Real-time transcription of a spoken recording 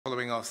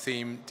Following our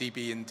theme,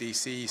 DB and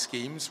DC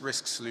schemes,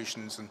 risk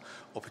solutions and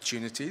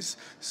opportunities.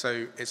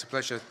 So it's a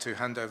pleasure to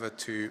hand over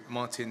to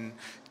Martin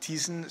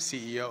Thiesen,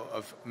 CEO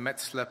of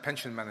Metzler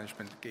Pension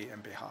Management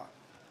GmbH.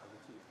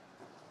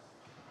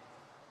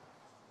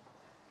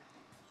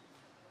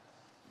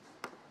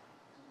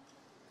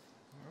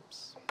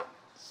 Oops.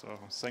 So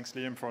thanks,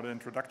 Liam, for the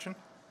introduction.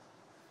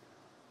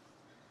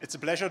 It's a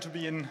pleasure to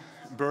be in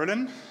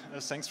Berlin.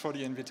 Thanks for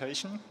the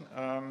invitation.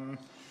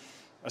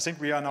 I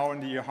think we are now in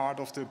the heart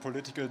of the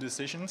political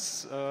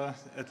decisions,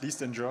 at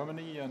least in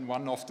Germany, and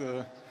one of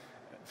the,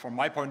 from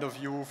my point of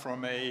view,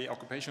 from an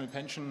occupational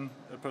pension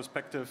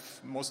perspective,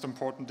 most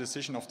important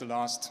decision of the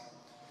last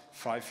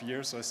 5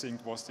 years, I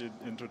think, was the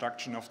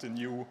introduction of the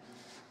new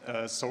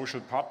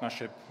social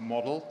partnership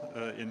model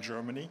in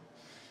Germany.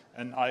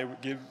 And I will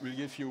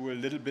give you a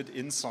little bit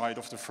insight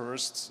of the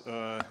first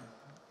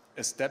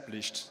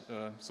established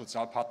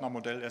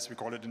Sozialpartnermodell, as we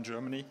call it in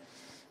Germany.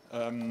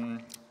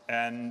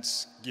 And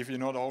give you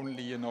not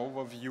only an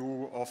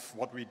overview of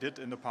what we did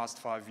in the past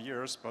 5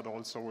 years, but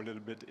also a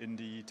little bit in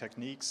the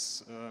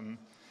techniques.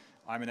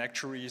 I'm an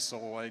actuary,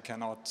 so I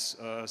cannot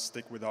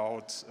stick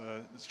without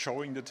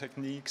showing the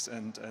techniques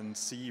and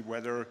see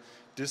whether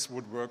this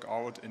would work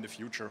out in the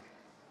future.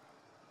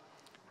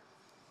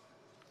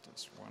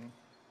 This one.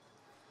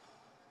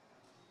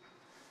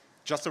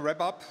 Just to wrap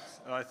up,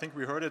 I think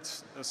we heard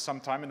it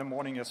sometime in the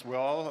morning as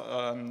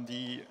well.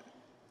 The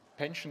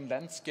pension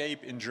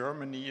landscape in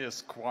Germany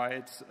is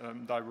quite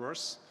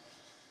diverse.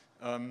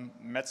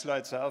 Metzler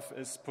itself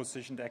is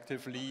positioned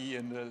actively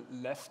in the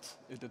left,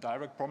 in the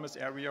direct promise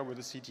area with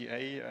the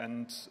CTA,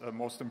 and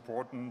most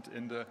important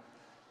in the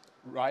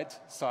right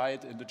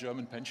side in the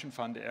German pension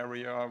fund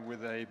area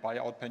with a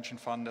buyout pension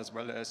fund as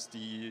well as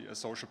the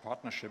social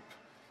partnership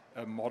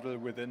model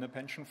within a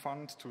pension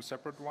fund, two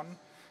separate ones.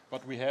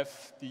 But we have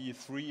the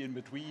three in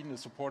between, the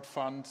support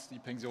fund, the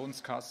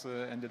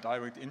Pensionskasse, and the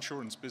direct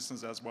insurance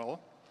business as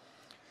well.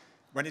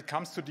 When it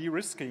comes to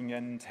de-risking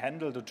and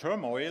handle the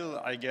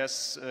turmoil, I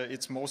guess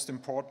it's most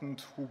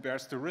important who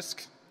bears the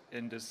risk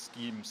in these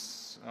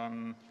schemes.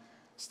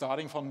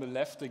 Starting from the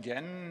left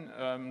again,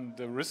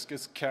 the risk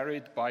is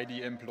carried by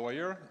the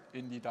employer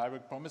in the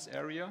direct promise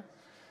area,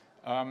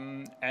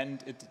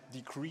 and it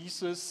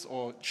decreases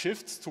or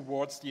shifts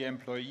towards the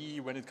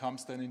employee when it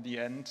comes then in the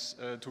end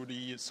to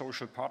the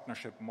social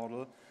partnership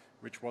model,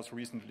 which was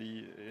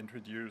recently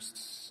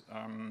introduced.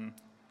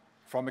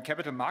 From a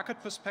capital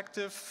market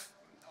perspective,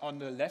 on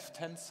the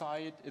left-hand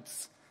side,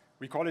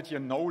 we call it here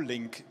no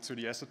link to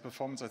the asset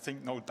performance. I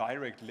think no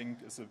direct link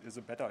is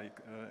a better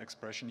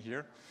expression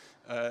here,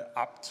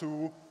 up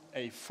to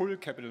a full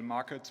capital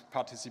market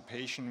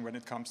participation when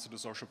it comes to the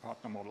social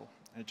partner model.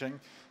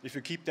 If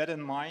you keep that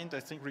in mind, I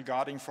think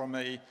regarding from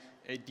a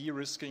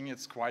de-risking,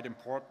 it's quite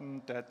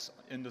important that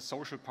in the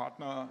social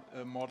partner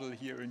model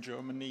here in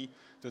Germany,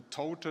 the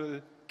total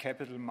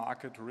capital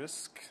market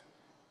risk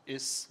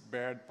is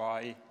bared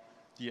by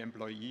the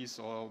employees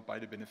or by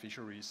the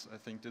beneficiaries. I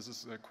think this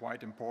is a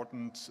quite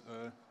important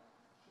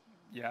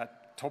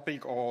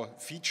topic or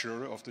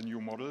feature of the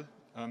new model.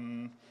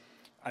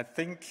 I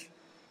think,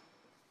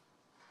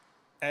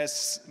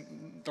 as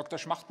Dr.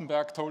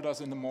 Schmachtenberg told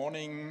us in the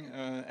morning,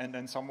 and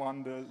then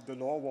the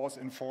law was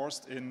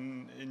enforced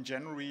in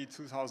January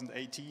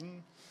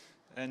 2018.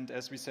 And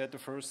as we said, the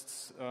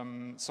first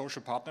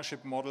social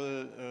partnership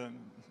model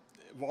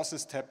was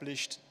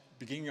established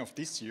beginning of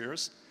this year.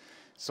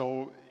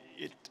 So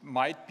it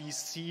might be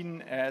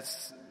seen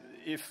as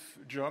if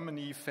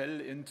Germany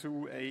fell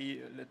into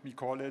let me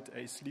call it,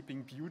 a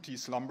sleeping beauty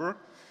slumber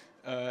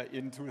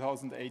in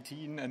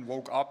 2018 and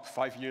woke up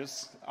 5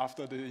 years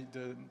after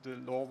the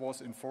law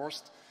was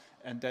enforced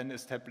and then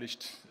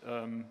established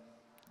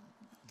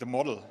the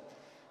model.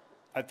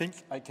 I think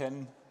I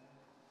can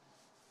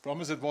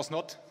promise it was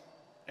not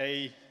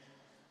a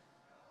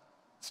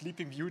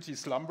sleeping beauty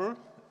slumber,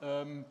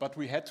 but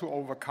we had to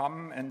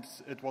overcome, and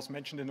it was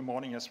mentioned in the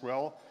morning as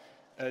well,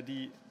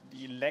 the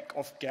lack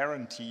of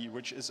guarantee,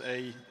 which is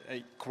a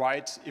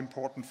quite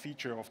important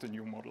feature of the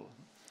new model.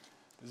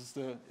 This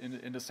is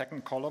in the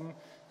second column.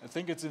 I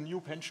think it's a new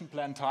pension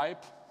plan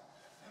type.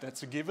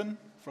 That's a given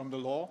from the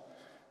law.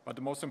 But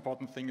the most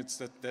important thing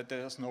is that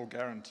there's no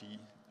guarantee.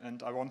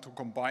 And I want to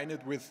combine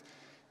it with,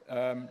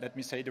 let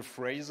me say the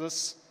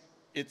phrases.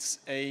 It's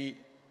a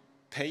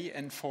pay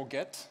and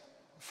forget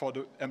for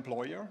the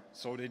employer.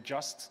 So they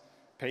just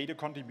pay the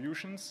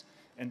contributions.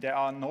 And there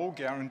are no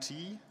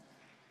guarantee,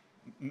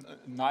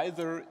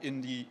 neither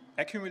in the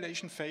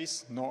accumulation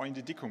phase nor in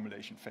the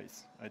decumulation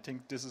phase. I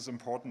think this is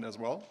important as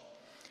well.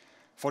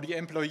 For the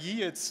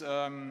employee, it's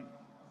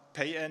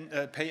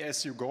pay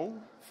as you go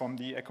from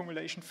the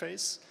accumulation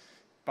phase.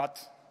 But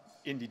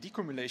in the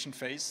decumulation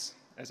phase,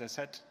 as I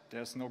said,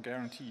 there's no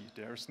guarantee.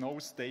 There's no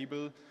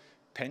stable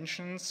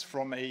pensions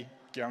from a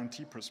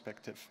guarantee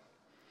perspective.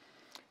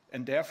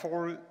 And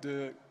therefore,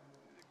 the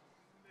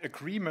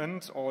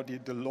agreement or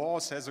the law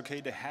says,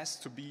 okay, there has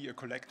to be a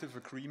collective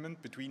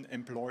agreement between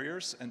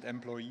employers and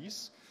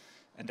employees.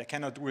 And they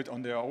cannot do it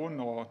on their own,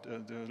 or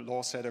the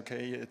law said,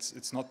 okay,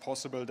 it's not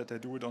possible that they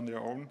do it on their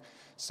own.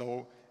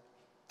 So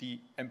the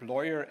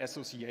employer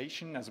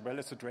association as well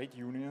as the trade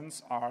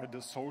unions are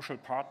the social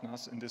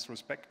partners in this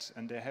respect,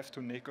 and they have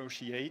to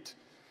negotiate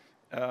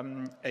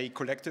a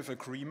collective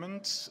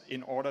agreement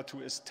in order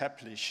to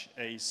establish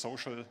a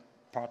social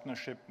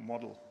partnership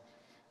model.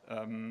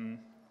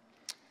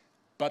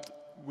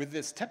 But with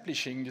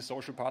establishing the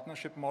social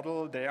partnership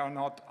model, they are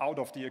not out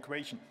of the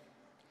equation.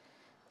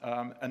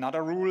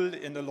 Another rule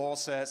in the law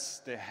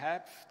says they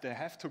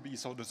have to be,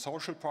 so the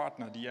social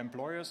partner, the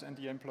employers and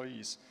the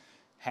employees,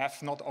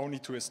 have not only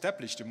to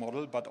establish the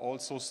model, but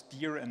also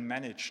steer and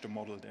manage the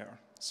model there.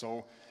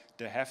 So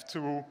they have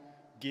to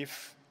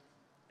give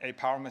a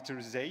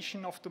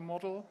parameterization of the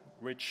model,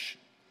 which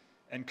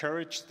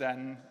encourage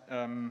then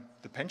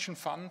the pension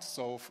fund,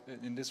 so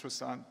in this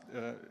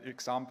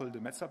example, the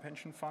Metzler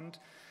pension fund,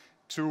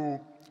 to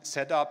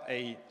set up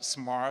a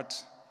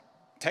smart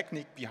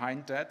technique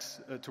behind that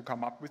to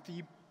come up with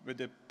the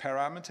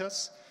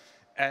parameters,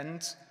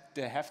 and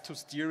they have to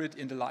steer it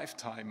in the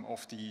lifetime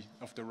of the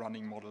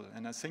running model.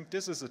 And I think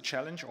this is a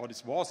challenge, or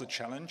this was a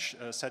challenge,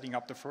 setting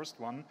up the first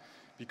one,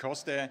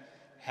 because they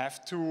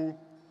have to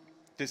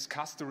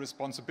discuss the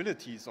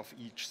responsibilities of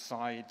each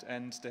side,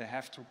 and they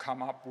have to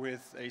come up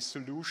with a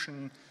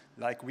solution,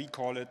 like we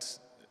call it,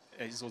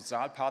 a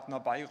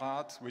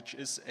Sozialpartnerbeirat, which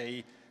is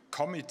a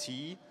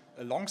committee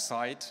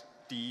alongside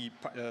the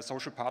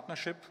social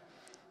partnership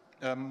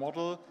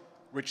model,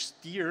 which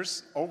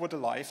steers over the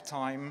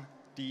lifetime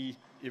the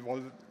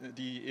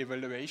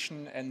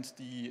evaluation and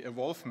the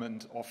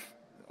evolvement of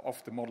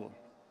the model.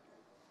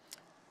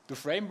 The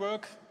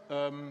framework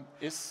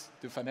is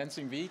the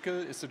financing vehicle,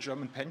 is the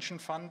German pension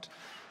fund.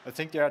 I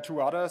think there are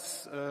two other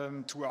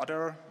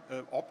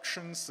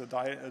options,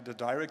 the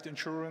direct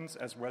insurance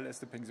as well as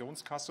the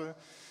Pensionskasse.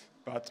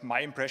 But my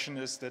impression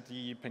is that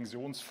the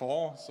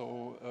Pensionsfonds,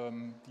 so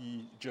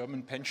the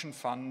German pension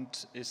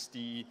fund, is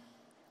the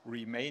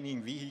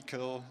remaining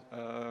vehicle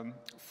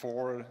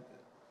for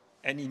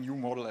any new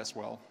model as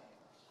well.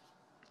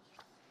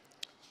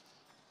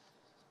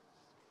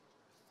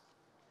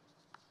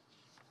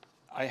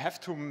 I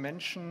have to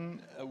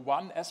mention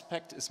one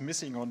aspect is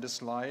missing on this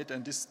slide,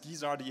 and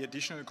these are the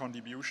additional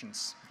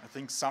contributions. I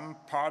think some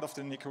part of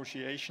the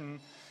negotiation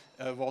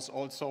was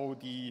also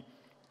the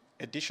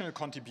additional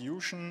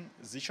contribution,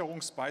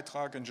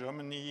 Sicherungsbeitrag in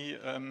Germany,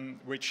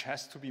 which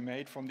has to be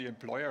made from the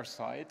employer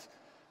side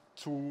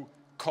to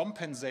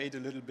compensate a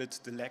little bit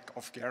the lack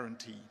of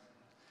guarantee.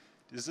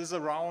 This is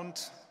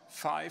around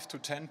 5 to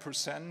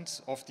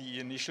 10% of the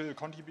initial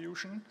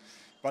contribution,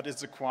 but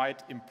it's a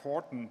quite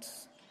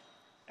important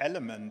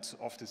element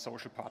of the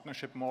social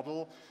partnership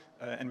model,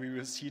 and we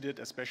will see that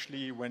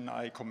especially when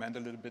I comment a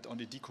little bit on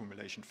the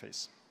decumulation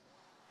phase.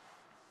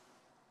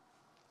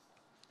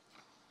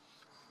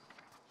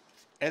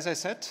 As I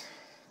said,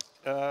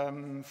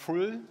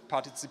 full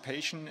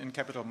participation in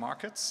capital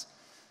markets,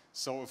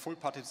 so full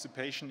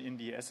participation in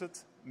the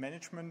asset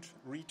management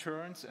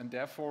returns, and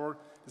therefore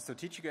the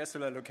strategic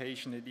asset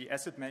allocation, the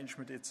asset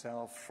management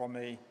itself from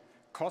a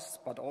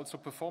cost but also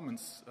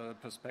performance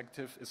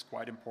perspective is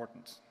quite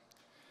important.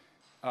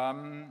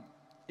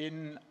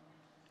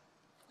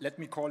 Let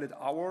me call it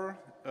our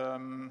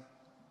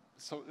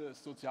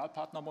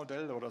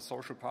Sozialpartnermodell or the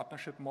social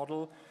partnership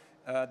model,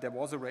 there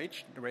was a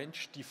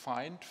range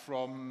defined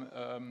from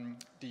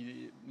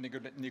the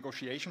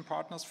negotiation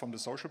partners, from the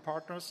social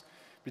partners,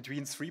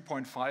 between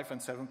 3.5 and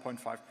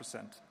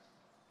 7.5%.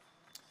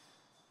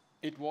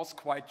 It was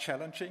quite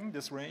challenging,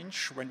 this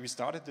range, when we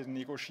started the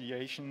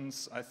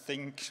negotiations, I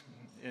think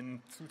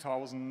in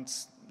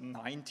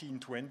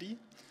 2019-20.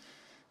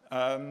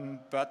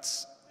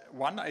 But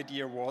one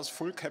idea was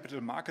full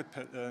capital market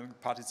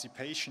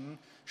participation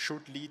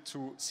should lead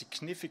to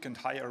significant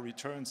higher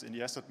returns in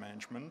the asset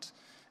management,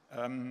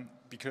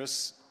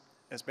 because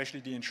especially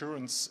the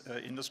insurance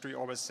industry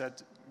always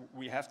said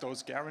we have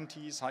those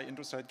guarantees, high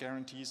interest rate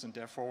guarantees, and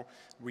therefore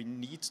we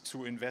need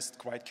to invest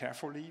quite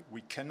carefully. We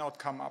cannot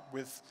come up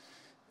with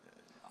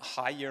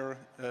higher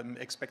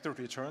expected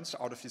returns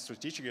out of the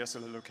strategic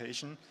asset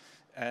allocation,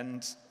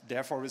 and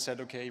therefore we said,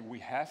 okay, we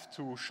have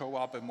to show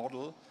up a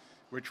model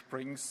which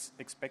brings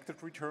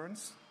expected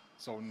returns,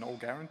 so no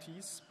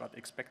guarantees, but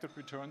expected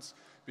returns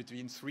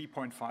between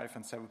 3.5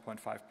 and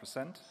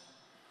 7.5%.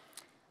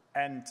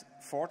 And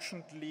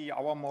fortunately,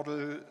 our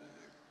model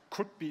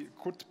could be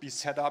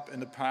set up in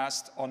the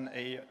past on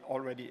a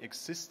already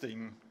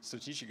existing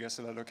strategic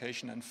asset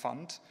allocation and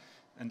fund,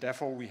 and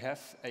therefore we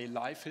have a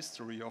life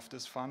history of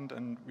this fund,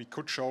 and we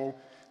could show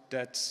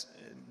that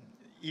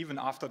even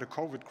after the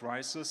COVID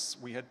crisis,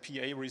 we had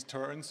PA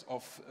returns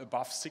of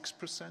above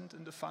 6%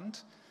 in the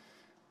fund.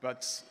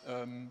 But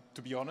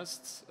to be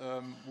honest,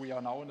 we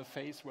are now in a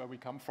phase where we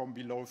come from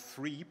below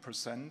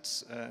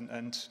 3%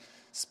 and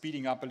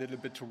speeding up a little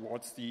bit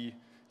towards the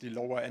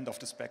lower end of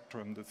the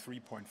spectrum, the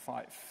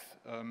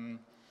 3.5,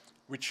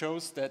 which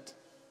shows that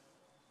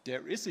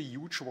there is a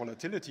huge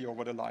volatility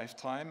over the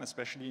lifetime,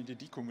 especially in the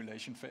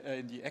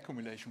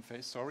accumulation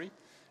phase.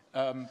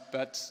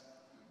 But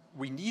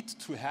we need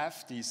to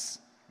have this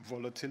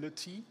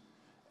volatility,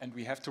 and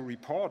we have to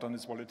report on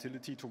this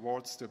volatility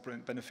towards the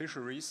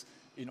beneficiaries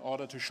in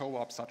order to show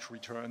up such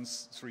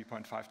returns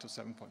 3.5 to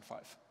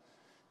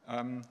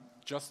 7.5.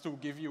 Just to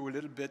give you a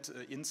little bit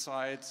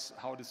insight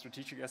how the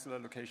strategic asset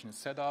allocation is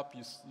set up,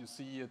 you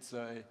see it's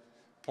a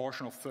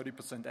portion of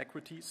 30%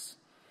 equities.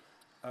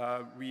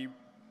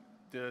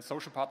 The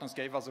social partners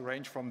gave us a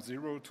range from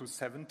 0 to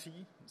 70,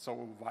 so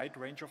a wide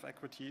range of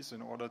equities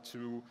in order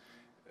to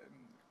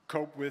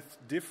cope with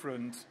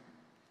different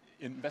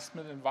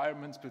investment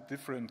environments, with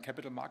different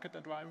capital market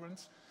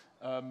environments.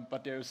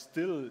 But there's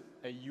still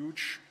a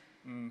huge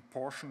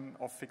portion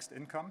of fixed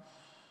income,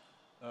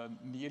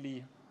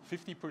 nearly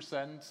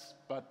 50%,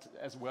 but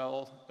as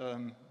well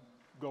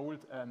gold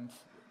and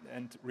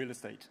real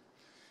estate,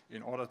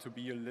 in order to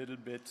be a little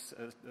bit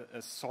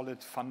a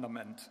solid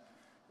fundament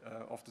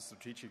of the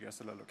strategic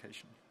asset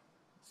allocation.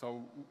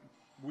 So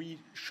we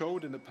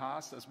showed in the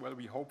past as well,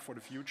 we hope for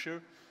the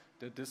future,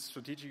 that this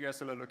strategic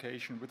asset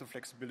allocation with the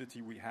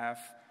flexibility we have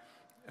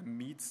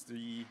meets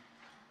the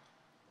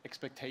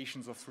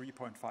expectations of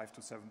 3.5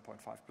 to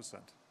 7.5%.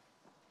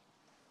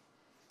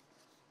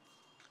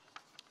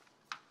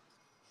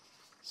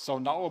 So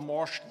now a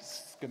more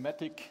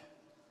schematic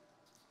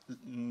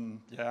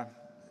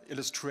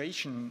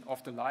illustration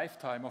of the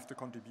lifetime of the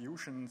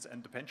contributions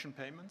and the pension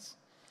payments.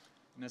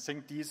 And I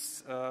think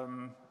these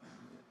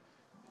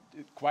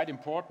quite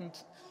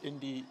important in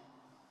the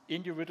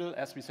individual,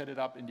 as we set it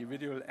up,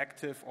 individual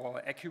active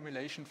or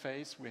accumulation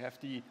phase. We have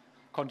the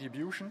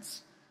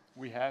contributions,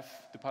 we have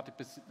the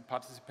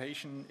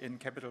participation in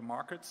capital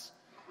markets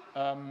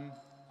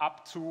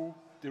up to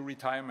the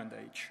retirement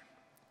age.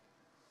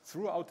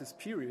 Throughout this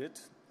period,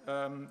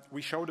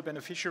 we show the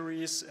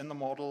beneficiaries in the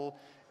model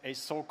a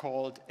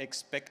so-called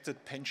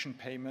expected pension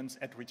payments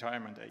at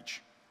retirement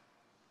age.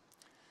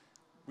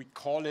 We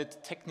call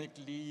it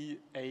technically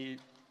a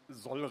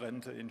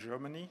Sollrente in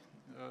Germany,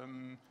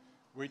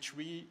 which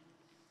we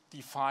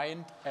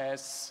defined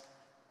as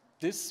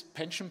this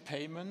pension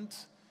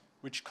payment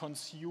which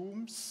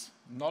consumes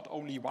not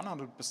only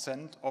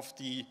 100% of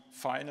the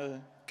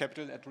final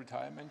capital at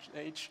retirement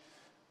age,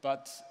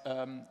 but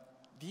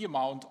the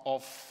amount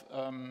of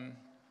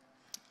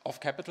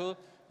capital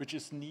which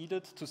is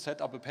needed to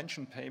set up a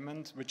pension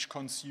payment which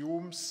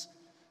consumes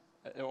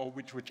or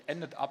which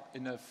ended up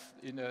in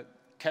a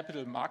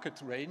capital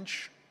market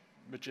range,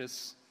 which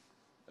is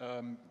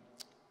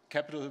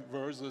capital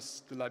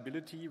versus the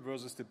liability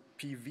versus the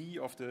PV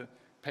of the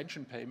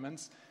pension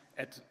payments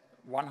at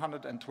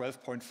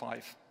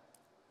 112.5.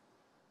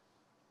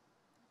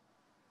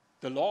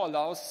 The law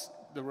allows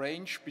the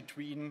range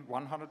between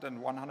 100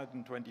 and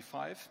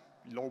 125.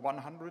 Below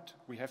 100,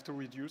 we have to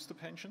reduce the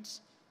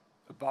pensions.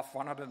 Above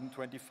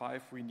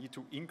 125, we need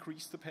to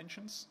increase the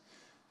pensions.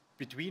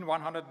 Between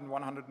 100 and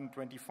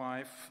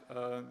 125,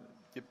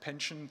 the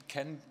pension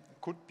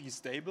could be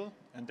stable,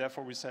 and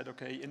therefore we said,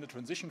 okay, in the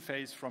transition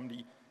phase from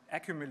the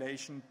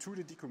accumulation to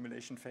the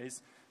decumulation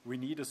phase, we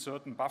need a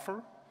certain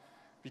buffer,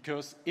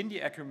 because in the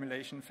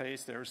accumulation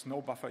phase there is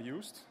no buffer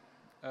used,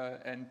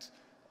 and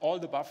all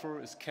the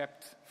buffer is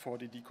kept for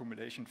the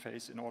decumulation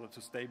phase in order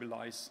to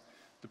stabilize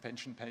the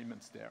pension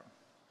payments there.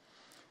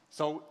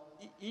 So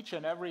each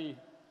and every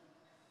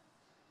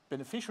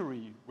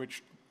beneficiary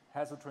which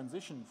has a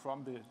transition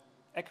from the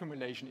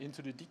accumulation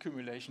into the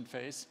decumulation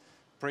phase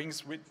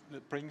brings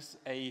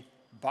a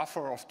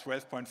buffer of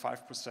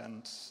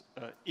 12.5%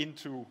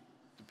 into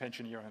the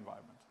pension year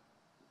environment.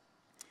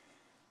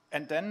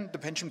 And then the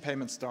pension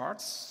payment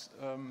starts,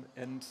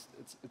 and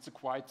it's a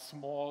quite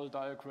small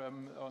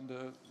diagram on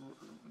the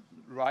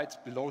right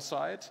below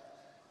side.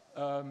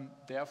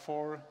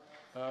 Therefore,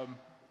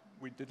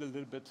 we did a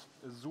little bit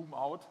zoom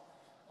out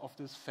of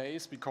this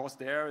phase, because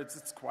there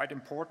it's quite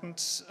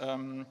important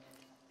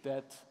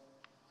that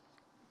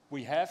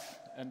we have,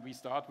 and we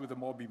start with a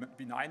more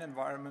benign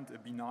environment, a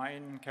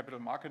benign capital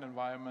market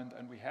environment,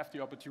 and we have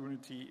the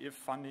opportunity,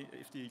 if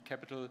the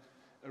capital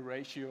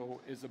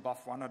ratio is above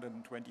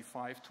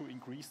 125, to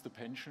increase the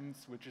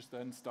pensions, which is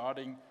then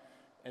starting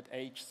at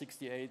age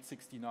 68,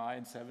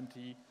 69,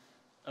 70.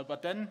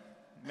 But then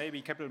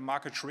maybe capital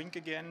markets shrink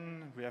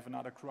again, we have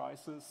another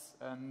crisis,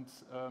 and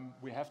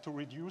we have to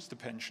reduce the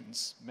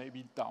pensions,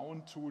 maybe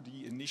down to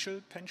the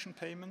initial pension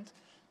payment,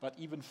 but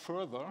even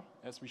further,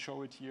 as we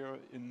show it here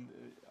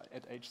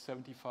at age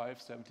 75,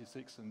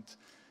 76, and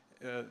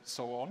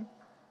so on.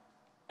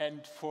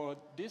 And for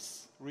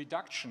this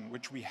reduction,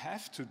 which we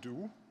have to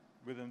do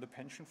within the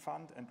pension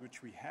fund and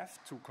which we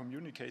have to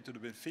communicate to the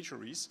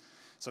beneficiaries,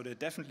 so they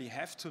definitely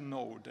have to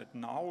know that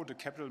now the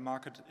capital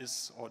market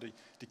is, or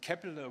the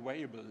capital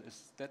available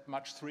is that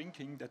much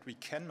shrinking that we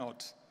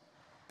cannot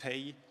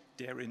pay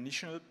their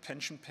initial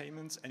pension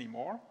payments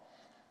anymore.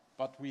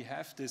 But we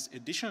have this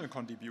additional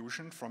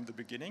contribution from the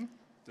beginning,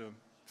 the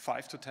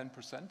 5 to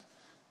 10%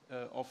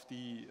 of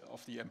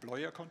the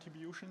employer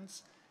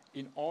contributions,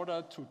 in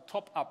order to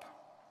top up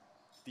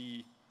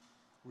the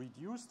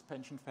reduced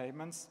pension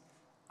payments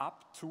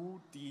up to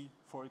the,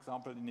 for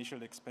example, initial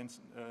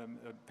pension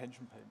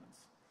payments.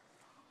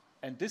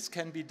 And this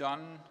can be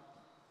done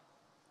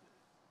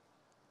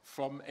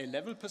From a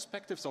level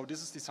perspective, so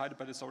this is decided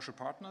by the social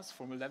partners,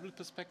 from a level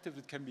perspective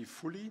it can be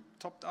fully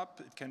topped up,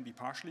 it can be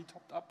partially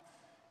topped up,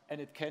 and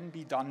it can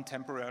be done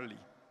temporarily.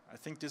 I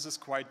think this is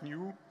quite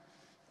new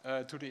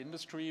to the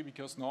industry,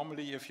 because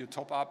normally if you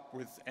top up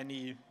with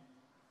any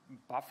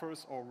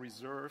buffers or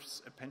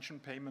reserves, a pension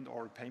payment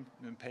or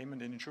a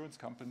payment in insurance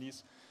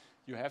companies,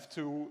 you have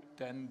to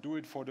then do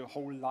it for the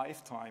whole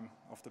lifetime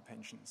of the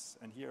pensions.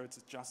 And here it's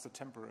just a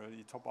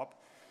temporary top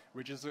up,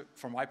 which is,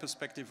 from my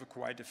perspective, a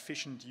quite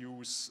efficient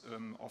use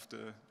of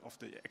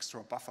the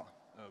extra buffer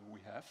we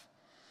have.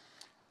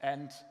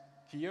 And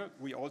here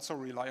we also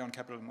rely on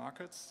capital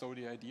markets. So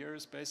the idea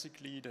is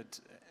basically that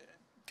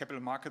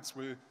capital markets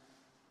will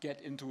get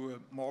into a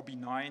more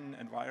benign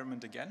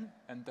environment again,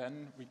 and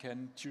then we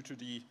can, due to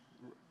the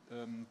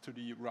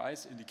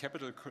rise in the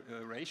capital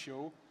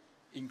ratio,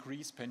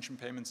 increase pension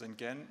payments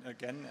again,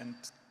 and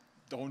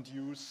don't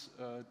use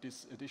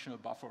this additional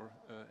buffer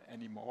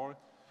anymore,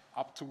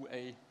 up to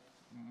a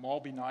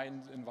more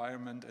benign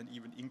environment, and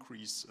even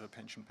increase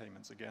pension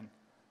payments again.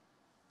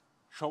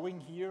 Showing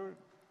here,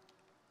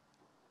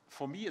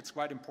 for me it's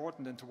quite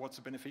important, and towards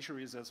the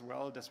beneficiaries as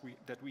well,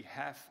 that we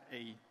have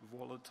a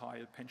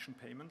volatile pension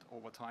payment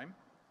over time.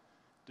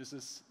 This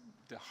is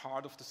the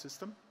heart of the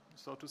system,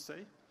 so to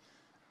say.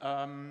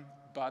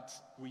 But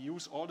we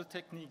use all the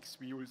techniques.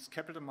 We use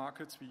capital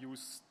markets, we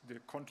use the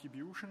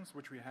contributions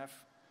which we have,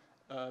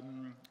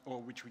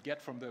 or which we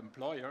get from the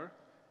employer,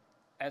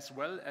 as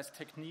well as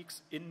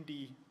techniques in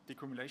the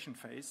decumulation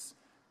phase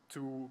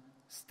to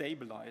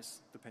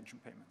stabilize the pension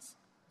payments.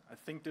 I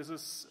think this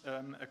is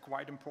a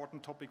quite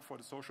important topic for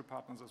the social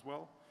partners as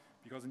well,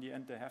 because in the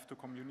end they have to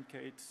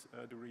communicate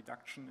the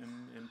reduction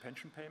in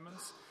pension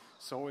payments.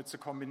 So it's a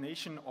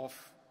combination of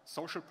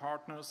social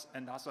partners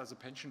and us as a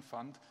pension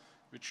fund,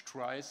 which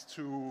tries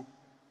to,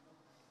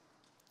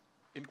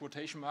 in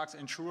quotation marks,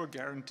 ensure,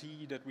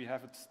 guarantee that we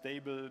have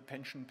stable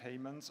pension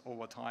payments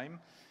over time.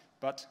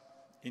 But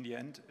in the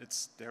end,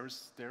 there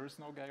is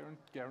no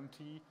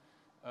guarantee,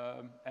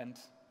 and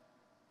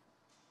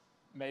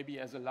maybe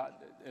as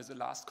a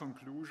last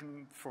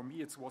conclusion, for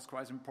me it was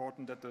quite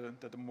important that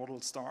the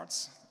model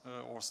starts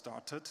or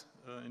started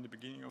in the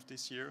beginning of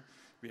this year.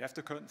 We have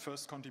the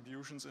first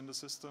contributions in the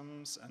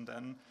systems, and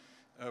then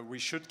we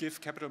should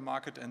give capital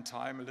market and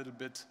time a little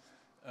bit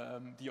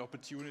the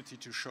opportunity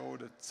to show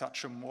that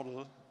such a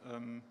model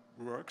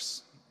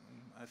works.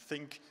 I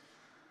think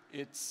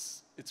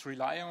it's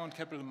relying on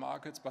capital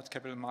markets, but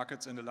capital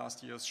markets in the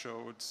last years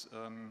showed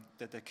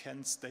that they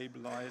can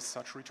stabilize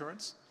such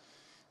returns.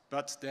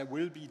 But there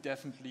will be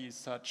definitely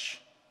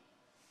such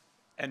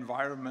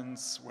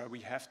environments where we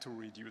have to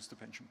reduce the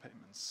pension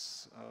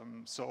payments.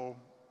 So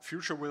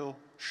future will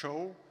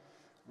show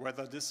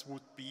whether this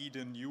would be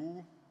the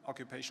new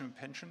occupational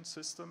pension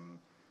system.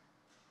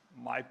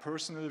 My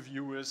personal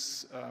view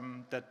is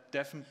that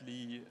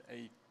definitely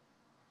a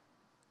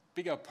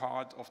bigger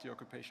part of the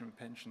occupational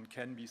pension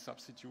can be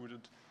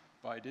substituted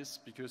by this,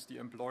 because the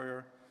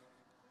employer,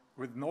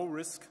 with no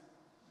risk,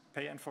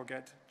 pay and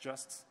forget,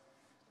 just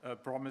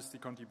promise the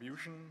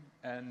contribution,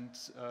 and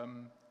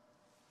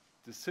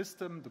the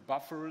system, the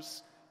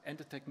buffers, and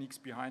the techniques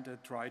behind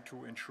it try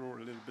to ensure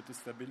a little bit the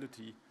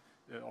stability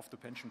of the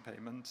pension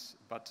payment,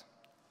 but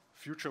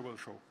future will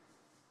show.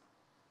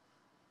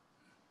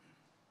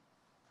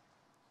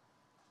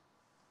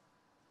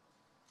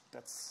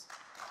 That's...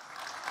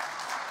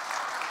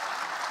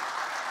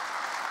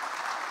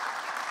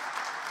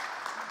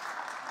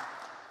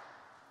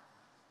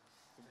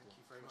 Thank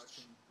you very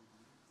much.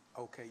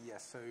 Okay,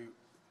 yes, so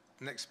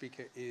next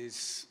speaker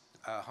is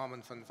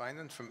Harmen van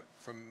Wijnen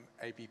from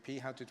ABP.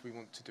 How did we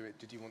want to do it?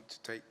 Did you want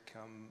to take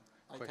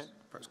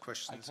perhaps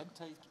questions? I can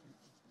take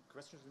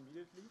questions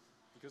immediately,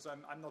 because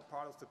I'm not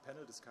part of the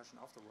panel discussion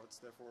afterwards,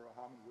 therefore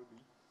Harmen will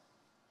be.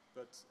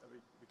 But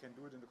we can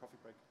do it in the coffee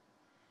break.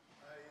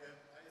 I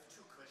have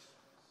two questions.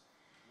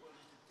 What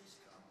is the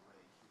discount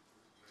rate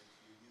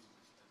you use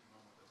at the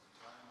moment of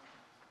retirement?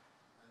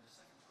 And the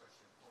second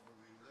question,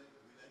 probably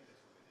related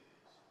to it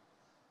is,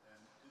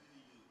 do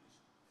you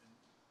use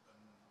a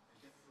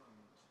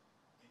different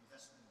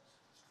investment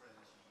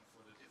strategy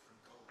for the different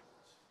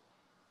cohorts,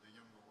 the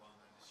younger one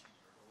and the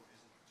senior, or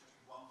is it just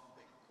one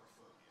big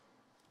portfolio?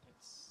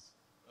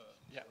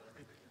 Yeah.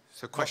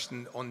 So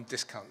question on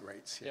discount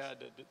rates. Yes.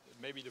 Yeah,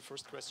 maybe the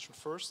first question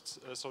first.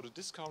 So the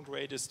discount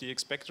rate is the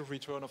expected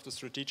return of the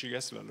strategic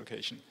asset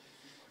allocation.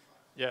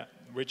 Yeah,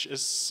 which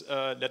is,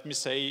 let me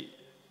say,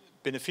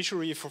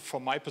 beneficiary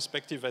from my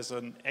perspective as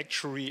an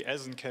actuary,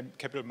 as a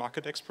capital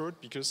market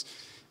expert, because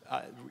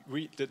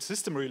the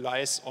system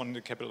relies on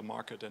the capital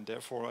market, and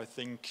therefore I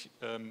think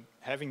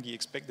having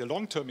the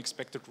long-term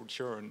expected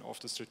return of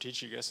the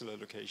strategic asset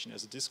allocation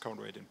as a discount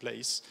rate in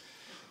place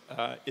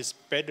is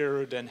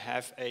better than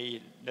have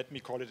a, let me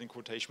call it in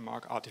quotation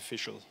mark,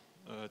 artificial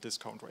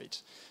discount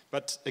rate.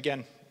 But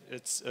again,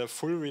 it's a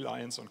full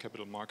reliance on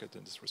capital market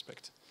in this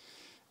respect.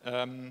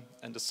 And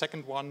the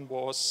second one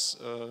was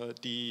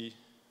the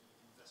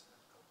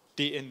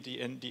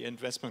the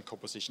investment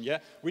composition. Yeah,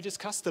 we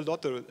discussed a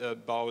lot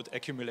about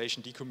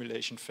accumulation,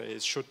 decumulation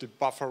phase. Should the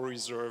buffer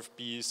reserve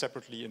be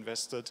separately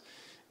invested?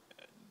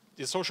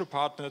 The social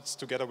partners,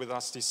 together with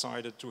us,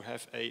 decided to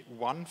have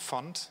one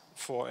fund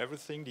for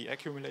everything: the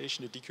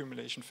accumulation, the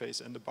decumulation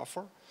phase, and the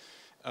buffer,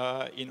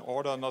 in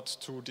order not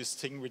to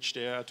distinguish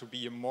there to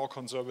be more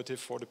conservative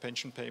for the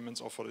pension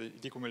payments or for the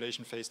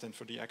decumulation phase than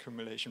for the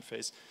accumulation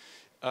phase.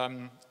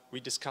 We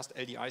discussed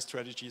LDI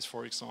strategies,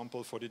 for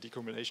example, for the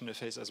decumulation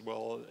phase as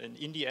well. And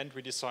in the end,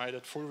 we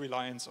decided full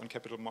reliance on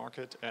capital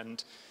market.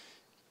 And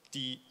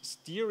the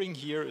steering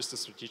here is the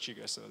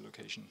strategic asset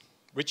allocation,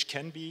 which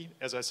can be,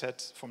 as I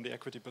said, from the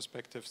equity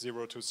perspective,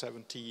 0 to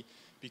 70,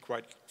 be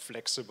quite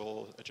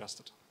flexible,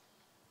 adjusted.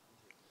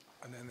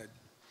 And then the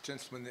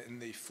gentleman in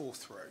the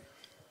fourth row.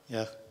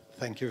 Yeah,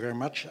 thank you very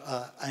much.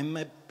 I'm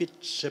a bit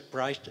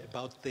surprised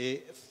about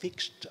the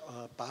fixed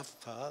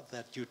buffer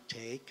that you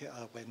take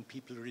when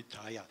people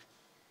retire.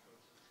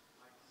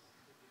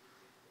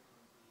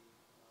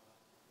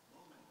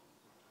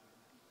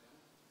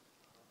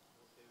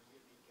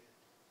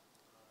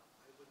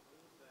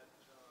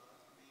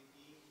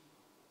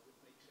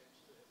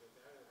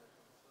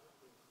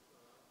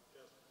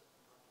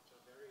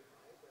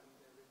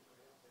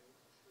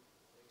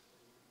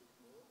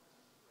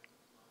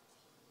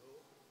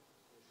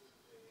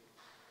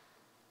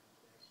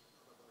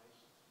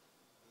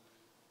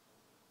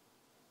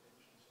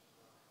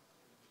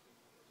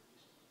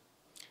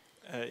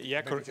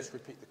 Yeah, Maybe just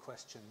repeat the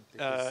question.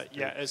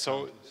 Yeah,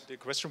 so the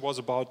question was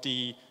about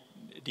the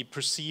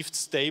perceived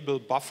stable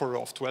buffer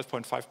of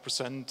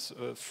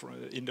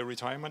 12.5% in the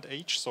retirement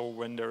age. So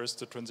when there is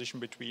the transition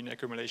between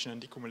accumulation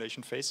and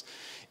decumulation phase,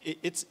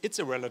 it's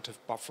a relative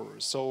buffer.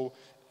 So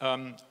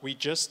we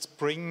just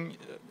bring,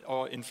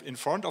 or in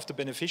front of the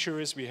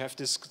beneficiaries, we have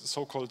this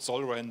so-called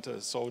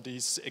Sollrente, so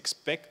these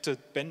expected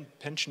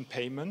pension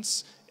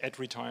payments at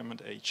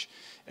retirement age.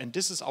 And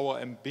this is our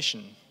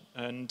ambition.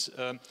 And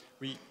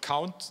we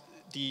count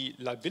the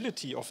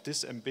liability of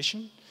this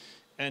ambition,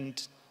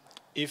 and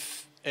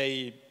if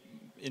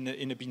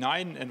in a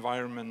benign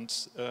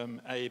environment,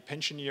 a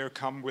pensioner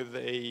come with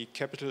a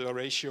capital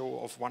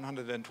ratio of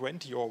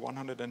 120 or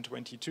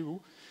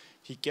 122,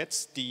 he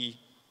gets the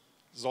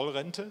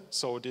Sollrente,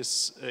 so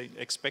this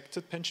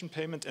expected pension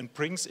payment, and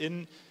brings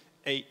in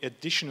an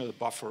additional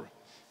buffer.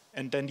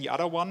 And then the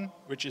other one,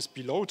 which is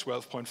below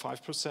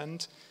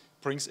 12.5%,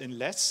 brings in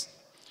less.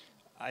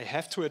 I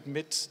have to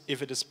admit,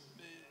 if it is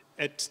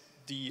at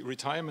the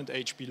retirement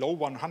age below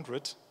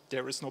 100,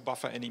 there is no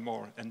buffer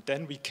anymore. And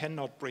then we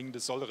cannot bring the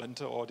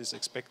Sollrente or these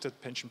expected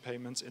pension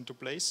payments into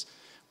place.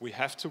 We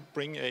have to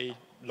bring a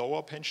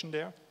lower pension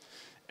there.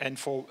 And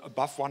for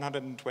above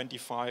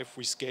 125,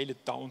 we scale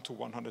it down to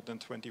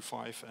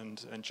 125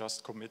 and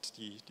just commit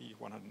the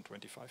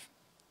 125.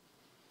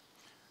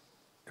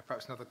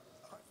 Perhaps another,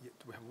 do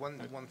we have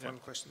one final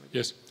question? Maybe?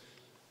 Yes.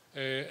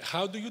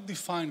 How do you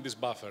define this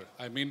buffer?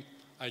 I mean,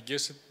 I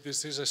guess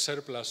this is a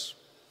surplus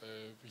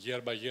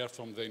year by year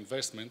from the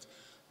investment,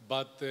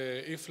 but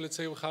if, let's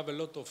say, we have a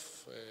lot of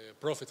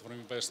profit from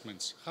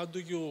investments, how do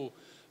you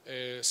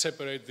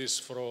separate this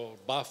for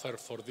buffer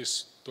for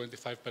this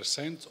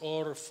 25%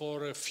 or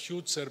for a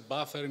future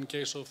buffer in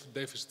case of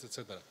deficit,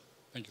 etc.?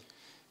 Thank you.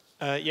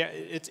 Yeah,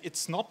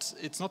 it's not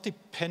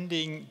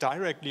depending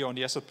directly on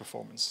the asset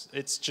performance.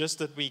 It's just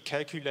that we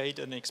calculate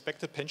an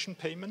expected pension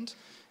payment,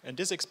 and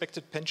this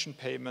expected pension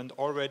payment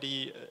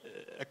already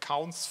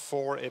accounts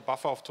for a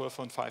buffer of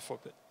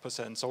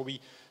 12.5%. So we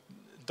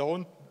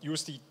don't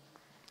use the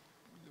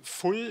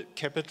full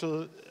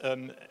capital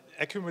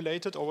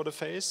accumulated over the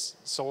phase,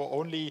 so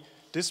only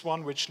this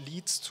one which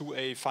leads to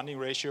a funding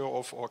ratio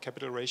of, or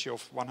capital ratio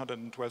of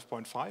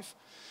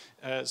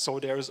 112.5. So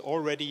there is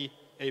already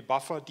a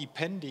buffer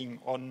depending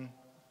on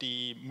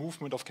the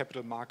movement of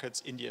capital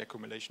markets in the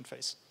accumulation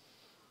phase.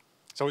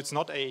 So it's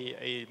not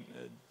a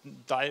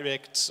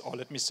direct, or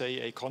let me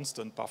say, a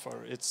constant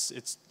buffer.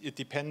 It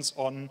depends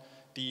on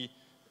the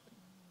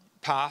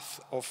path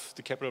of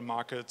the capital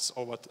markets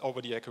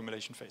over the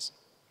accumulation phase.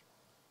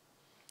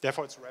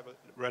 Therefore, it's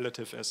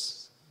relative,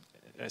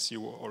 as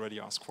you already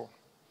asked for.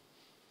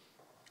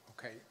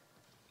 Okay.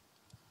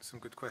 Some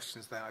good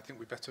questions there. I think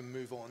we better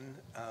move on.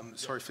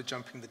 Sorry for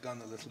jumping the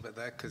gun a little bit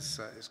there, because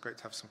it's great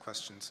to have some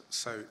questions.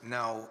 So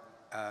now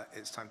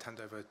it's time to hand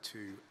over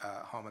to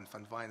Harmen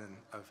van Wijnen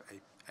of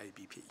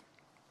ABP.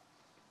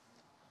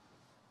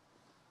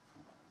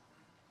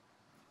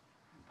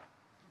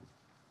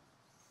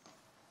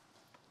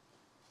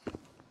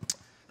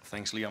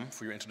 Thanks, Liam,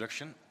 for your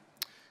introduction.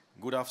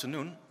 Good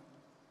afternoon.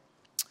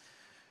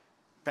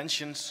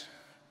 Pensions,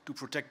 to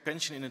protect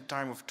pension in a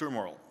time of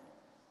turmoil.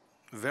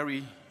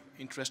 Very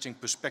interesting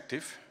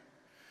perspective,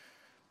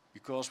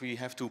 because we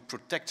have to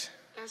protect.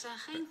 Er zijn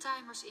geen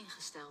timers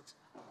ingesteld.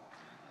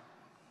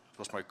 It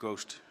was my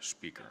ghost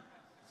speaker.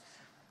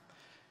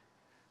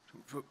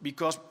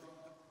 Because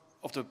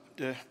of the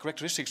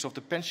characteristics of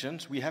the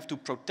pensions, we have to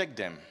protect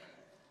them.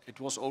 It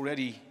was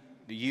already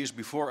the years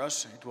before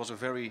us. It was a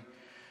very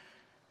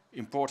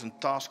important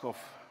task of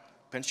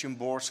pension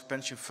boards,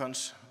 pension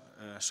funds,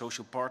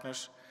 social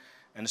partners.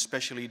 and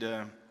especially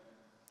the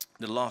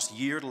last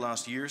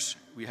years,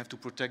 we have to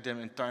protect them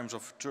in times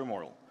of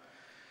turmoil.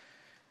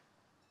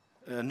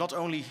 Not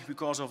only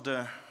because of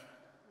the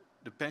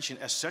pension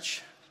as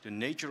such, the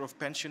nature of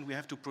pension we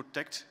have to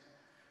protect,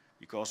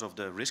 because of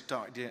the risk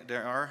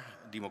there are,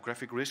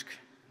 demographic risk,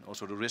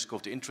 also the risk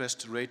of the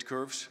interest rate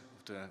curves,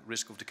 the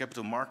risk of the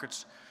capital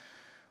markets,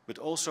 but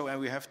also, and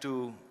we have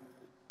to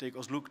take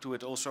a look to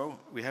it also,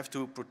 we have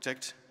to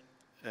protect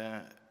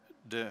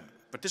the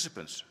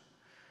participants,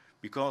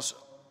 because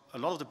a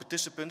lot of the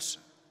participants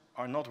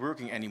are not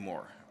working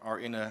anymore, are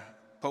in a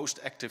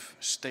post-active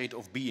state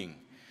of being.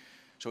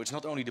 So it's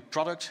not only the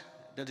product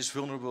that is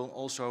vulnerable,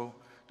 also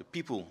the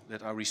people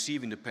that are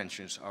receiving the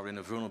pensions are in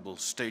a vulnerable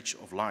stage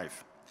of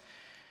life.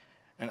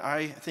 And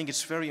I think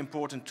it's very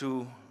important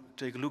to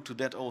take a look to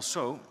that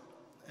also.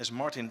 As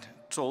Martin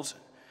told,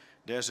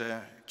 there's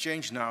a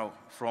change now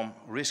from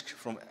risk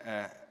from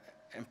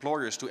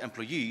employers to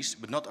employees,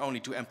 but not only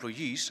to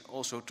employees,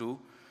 also to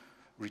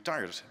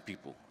retired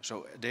people.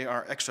 So they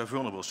are extra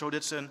vulnerable. So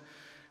that's an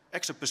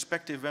extra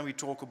perspective when we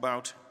talk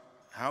about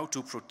how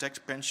to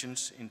protect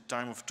pensions in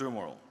time of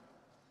turmoil.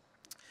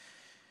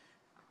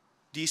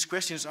 These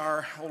questions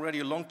are already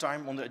a long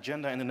time on the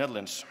agenda in the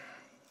Netherlands,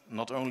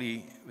 not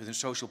only within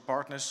social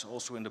partners,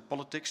 also in the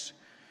politics,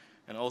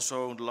 and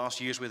also in the last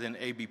years within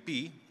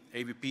ABP.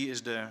 ABP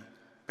is the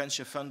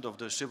pension fund of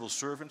the civil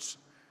servants.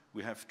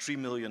 We have 3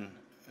 million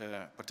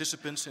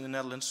participants in the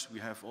Netherlands. We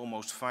have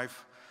almost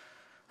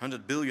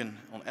 500 billion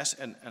on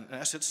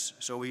assets,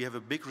 so we have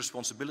a big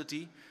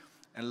responsibility.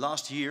 And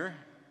last year,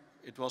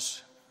 it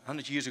was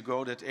 100 years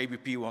ago that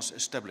ABP was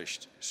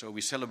established. So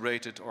we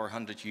celebrated our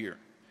 100th year.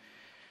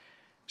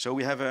 So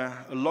we have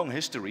a long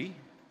history,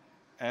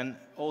 and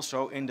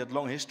also in that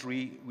long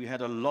history, we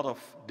had a lot of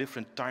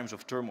different times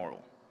of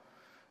turmoil.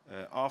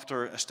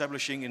 After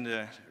establishing in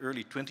the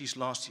early 20s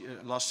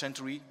last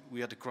century, we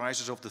had the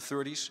crisis of the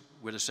 30s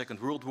with the Second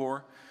World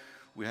War.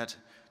 We had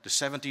the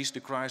 70s,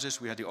 the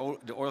crisis. We had the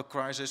oil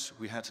crisis.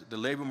 We had the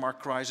labor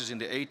market crisis in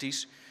the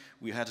 80s.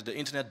 We had the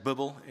internet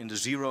bubble in the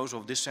zeros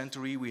of this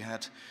century. We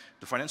had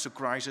the financial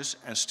crisis,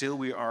 and still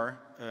we are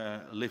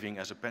living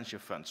as a pension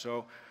fund.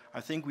 So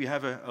I think we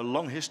have a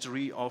long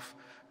history of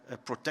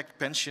protect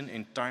pension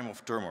in time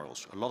of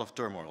turmoils, a lot of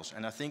turmoils.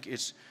 And I think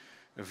it's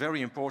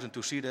very important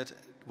to see that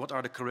what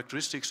are the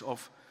characteristics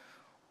of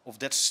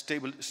that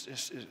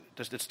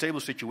stable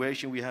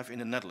situation we have in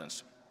the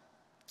Netherlands.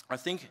 I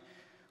think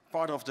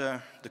part of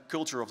the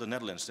culture of the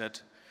Netherlands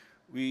that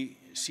we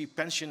see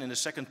pension in the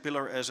second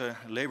pillar as a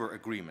labor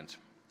agreement,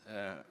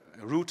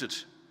 rooted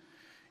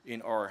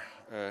in our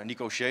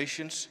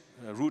negotiations,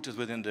 rooted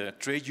within the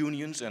trade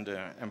unions and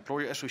the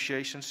employer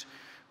associations.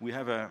 We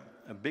have a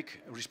big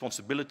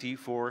responsibility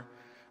for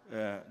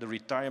the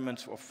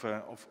retirement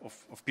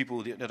of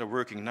people that are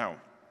working now.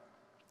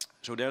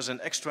 So there's an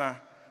extra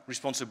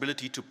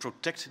responsibility to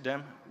protect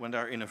them when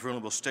they're in a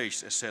vulnerable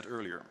stage, as said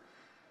earlier.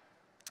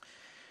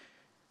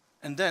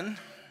 And then,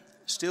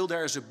 still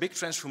there is a big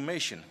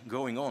transformation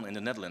going on in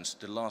the Netherlands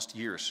the last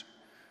years.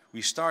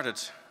 We started,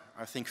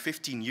 I think,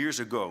 15 years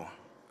ago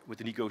with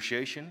the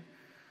negotiation.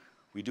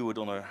 We do it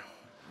on a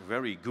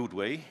very good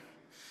way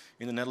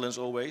in the Netherlands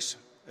always.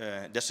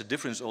 That's the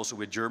difference also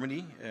with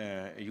Germany.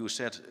 You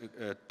said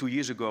 2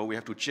 years ago we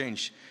have to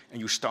change, and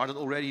you started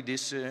already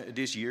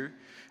this year.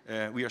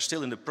 We are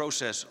still in the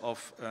process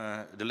of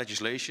the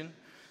legislation.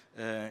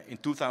 In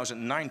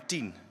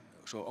 2019,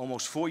 so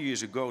almost 4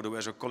 years ago, there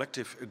was a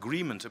collective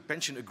agreement, a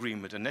pension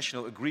agreement, a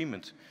national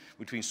agreement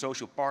between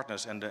social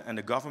partners and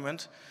the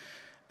government.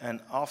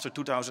 And after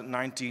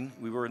 2019,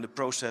 we were in the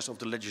process of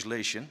the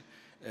legislation,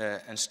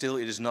 and still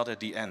it is not at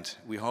the end.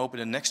 We hope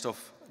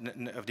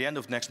at the end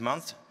of next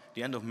month,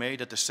 the end of May,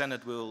 that the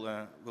Senate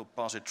will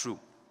pass it through.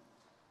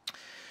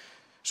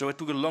 So it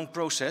took a long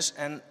process,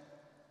 and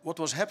what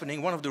was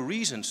happening, one of the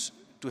reasons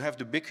to have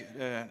the big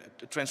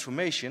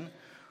transformation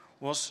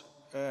was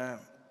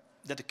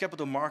that the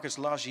capital markets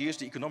last years,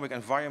 the economic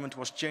environment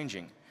was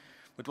changing.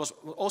 But what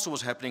also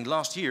was happening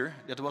last year,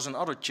 that there was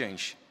another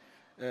change.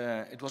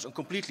 It was a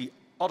completely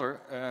other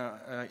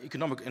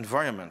economic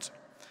environment.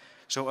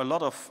 So a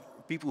lot of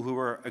people who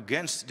were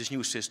against this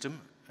new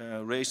system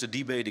raised the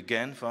debate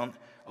again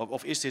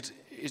of is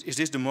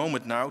this the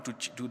moment now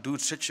to do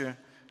such a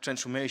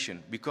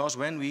transformation? Because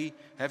when we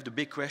have the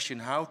big question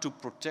how to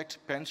protect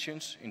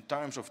pensions in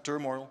times of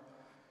turmoil,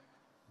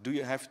 do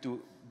you have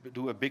to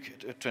do a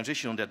big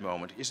transition on that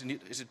moment? Isn't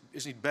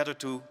it better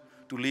to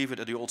leave it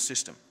at the old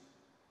system?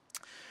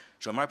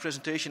 So in my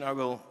presentation I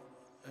will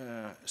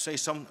say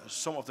some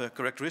of the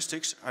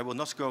characteristics. I will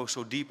not go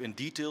so deep in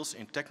details,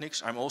 in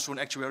techniques. I'm also an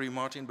actuary,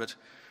 Martin, but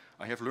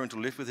I have learned to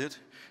live with it,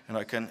 and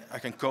I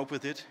can cope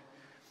with it.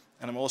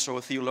 And I'm also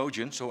a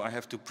theologian, so I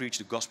have to preach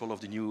the gospel of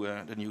the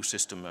new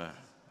system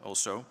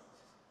also.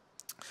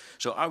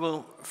 So I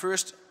will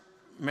first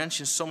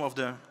mention some of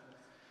the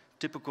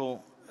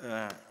typical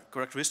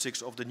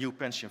characteristics of the new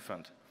pension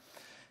fund.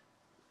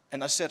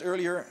 And I said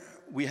earlier,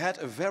 we had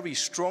a very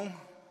strong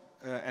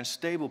and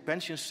stable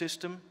pension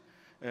system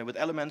with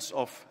elements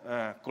of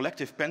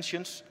collective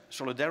pensions,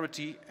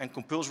 solidarity, and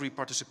compulsory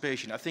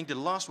participation. I think the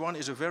last one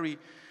is a very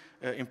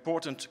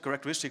important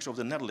characteristic of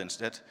the Netherlands,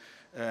 that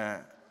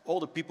all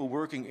the people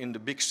working in the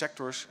big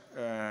sectors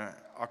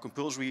are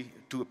compulsory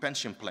to a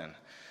pension plan.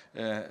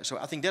 So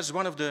I think that's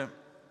one of the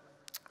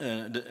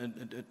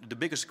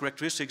biggest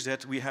characteristics,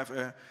 that we have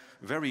a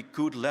very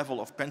good level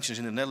of pensions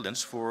in the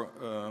Netherlands for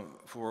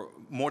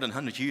more than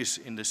 100 years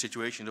in the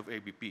situation of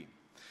ABP.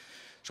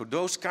 So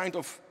those kind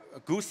of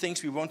good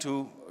things we want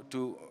to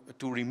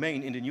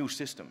remain in the new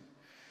system.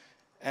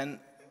 And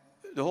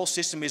the whole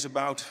system is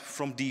about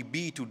from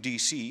DB to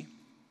DC,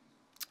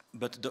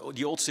 but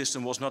the old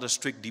system was not a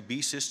strict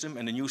DB system,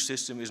 and the new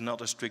system is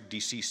not a strict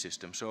DC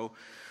system. So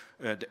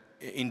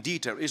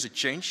indeed there is a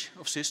change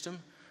of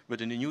system,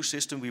 but in the new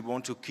system we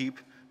want to keep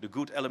the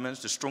good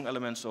elements, the strong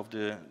elements of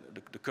the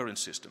current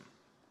system.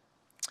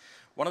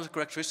 One of the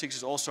characteristics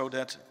is also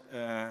that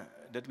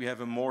we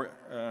have a more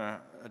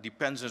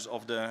dependence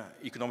of the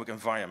economic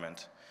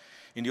environment.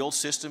 In the old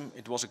system,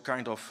 it was a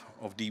kind of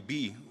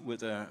DB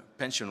with a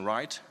pension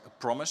right, a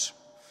promise.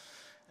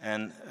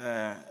 And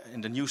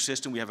in the new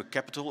system, we have a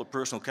capital, a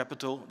personal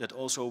capital, that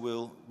also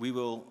we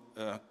will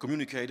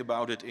communicate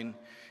about it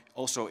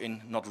also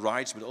in not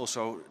rights, but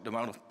also the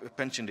amount of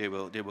pension they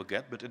will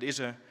get. But it is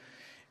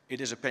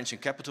a pension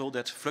capital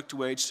that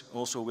fluctuates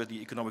also with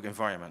the economic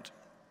environment.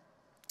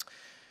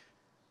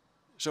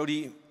 So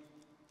the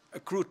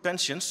accrued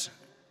pensions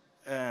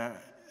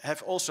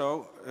have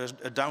also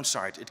a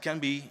downside. It can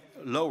be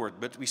lowered,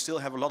 but we still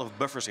have a lot of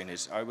buffers in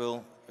it. I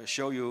will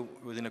show you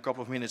within a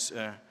couple of minutes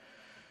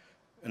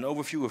an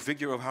overview, a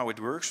figure of how it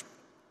works.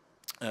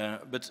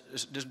 But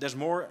there's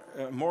more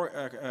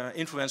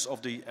influence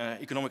of the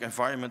economic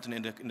environment than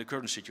in the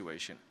current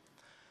situation.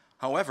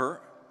 However,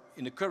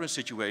 in the current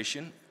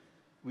situation,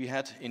 we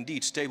had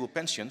indeed stable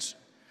pensions,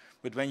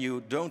 but when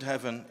you don't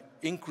have an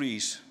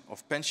increase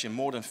of pension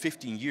more than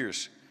 15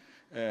 years,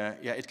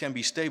 it can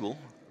be stable,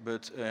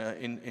 but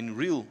in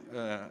real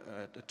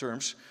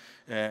terms,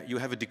 you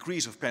have a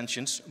decrease of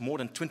pensions more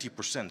than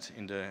 20%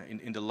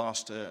 in the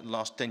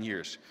last 10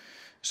 years.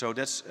 So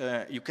that's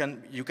you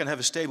can have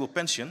a stable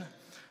pension,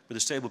 but a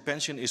stable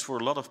pension is for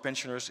a lot of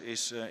pensioners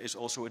is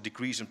also a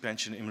decrease in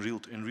pension in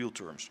real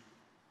terms.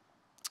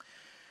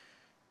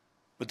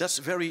 But that's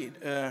very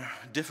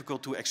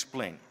difficult to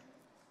explain.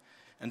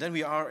 And then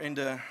we are in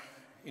the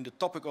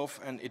topic of,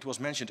 and it was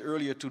mentioned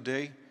earlier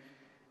today,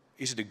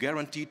 is it a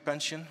guaranteed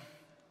pension?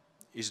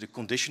 Is it a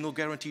conditional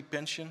guaranteed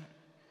pension?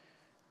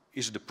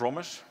 Is it a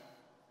promise?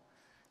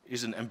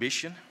 Is it an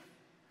ambition?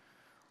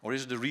 Or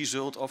is it the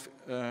result of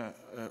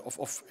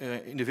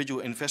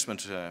individual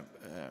investment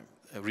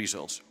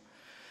results?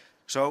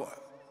 So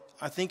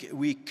I think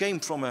we came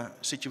from a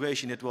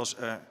situation that was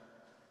a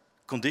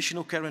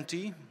conditional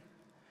guarantee.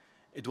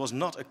 It was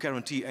not a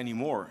guarantee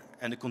anymore,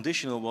 and the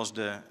conditional was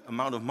the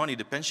amount of money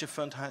the pension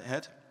fund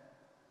had.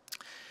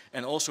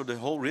 And also the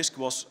whole risk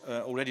was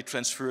already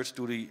transferred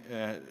to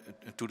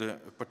the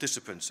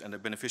participants and the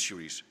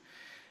beneficiaries.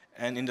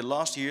 And in the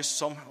last years,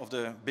 some of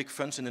the big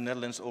funds in the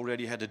Netherlands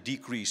already had a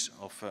decrease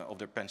of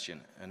their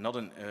pension, and not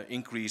an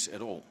increase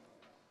at all.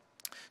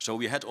 So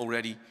we had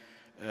already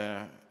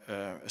a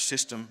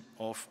system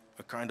of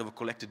a kind of a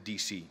collected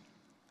DC.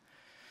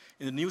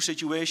 In the new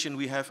situation,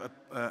 we have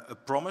a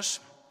promise,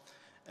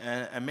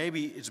 and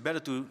maybe it's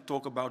better to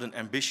talk about an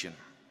ambition.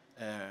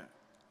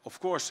 Of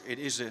course,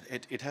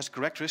 it has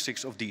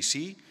characteristics of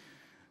DC,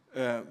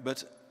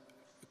 but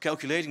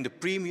calculating the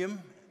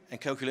premium and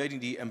calculating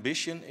the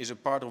ambition is a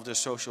part of the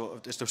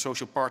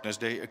social partners.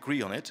 They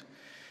agree on it.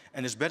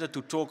 And it's better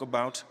to talk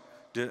about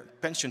the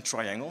pension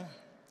triangle.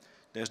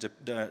 There's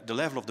the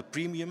level of the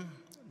premium,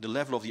 the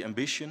level of the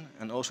ambition,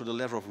 and also the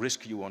level of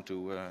risk you want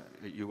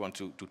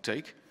to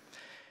take.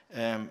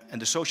 And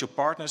the social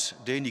partners,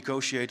 they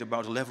negotiate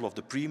about the level of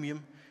the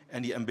premium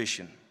and the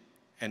ambition.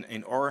 And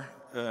in our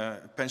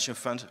pension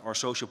fund, our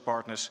social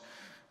partners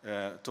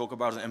talk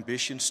about an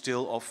ambition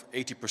still of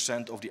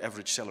 80% of the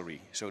average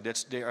salary. So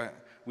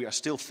we are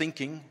still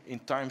thinking in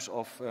terms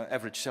of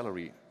average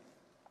salary.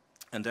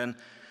 And then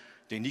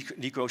they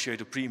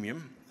negotiate a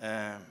premium.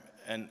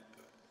 And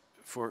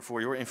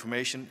for your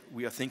information,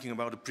 we are thinking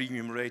about a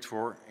premium rate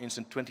for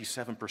instance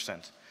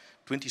 27%.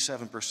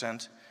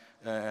 27%,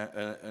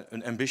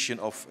 an ambition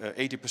of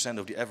 80%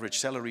 of the average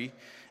salary.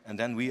 And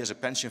then we as a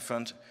pension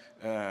fund,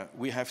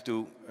 we have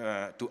to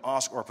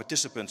ask our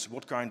participants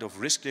what kind of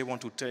risk they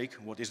want to take,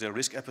 what is their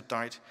risk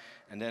appetite,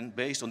 and then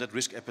based on that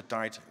risk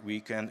appetite,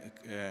 we can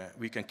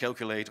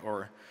calculate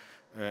our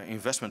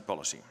investment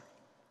policy.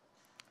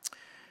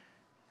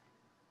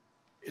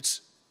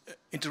 It's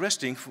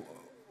interesting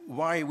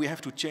why we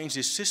have to change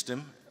this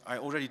system. I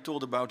already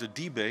told about the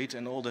debate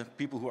and all the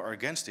people who are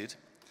against it.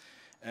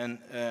 And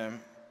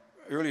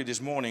earlier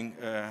this morning,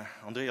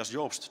 Andreas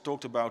Joobst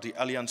talked about the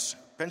Allianz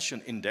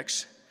Pension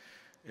Index.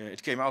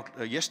 It came out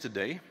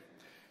yesterday.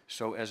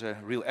 So as a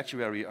real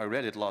actuary, I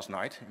read it last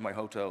night in my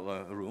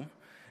hotel room.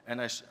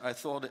 And I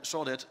saw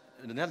that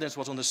the Netherlands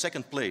was on the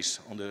second place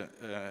on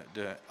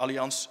the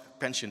Allianz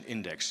Pension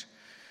Index.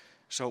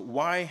 So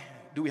why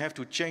do we have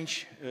to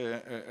change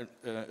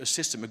a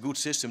system, a good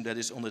system that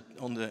is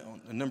on the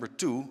number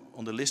 2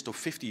 on the list of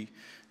 50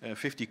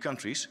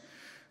 countries?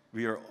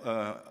 We are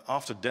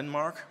after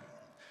Denmark,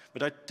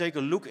 but I take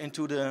a look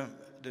into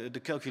the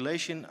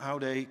calculation how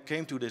they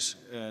came to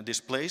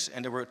this place,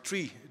 and there were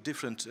 3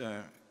 different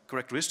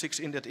characteristics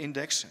in that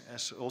index,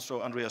 as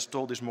also Andreas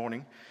told this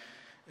morning,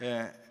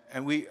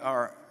 and we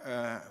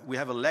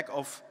have a lack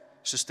of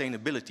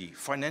sustainability,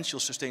 financial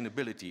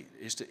sustainability.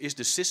 Is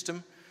the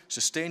system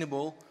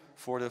sustainable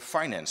for the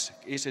finance?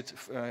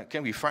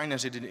 Can we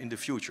finance it in the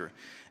future?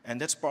 And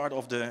that's part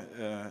of the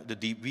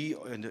DB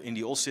in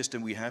the old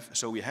system we have.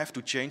 So we have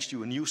to change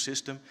to a new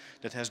system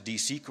that has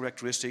DC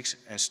characteristics,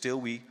 and still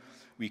we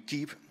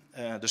keep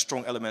the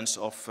strong elements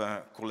of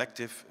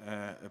collective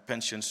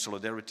pensions,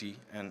 solidarity,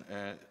 and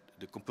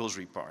the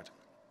compulsory part.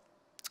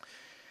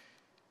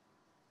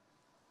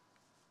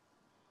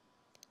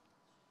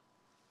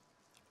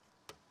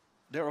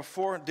 There are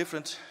 4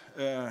 different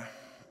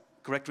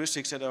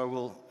characteristics that I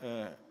will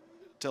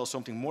tell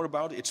something more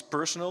about. It's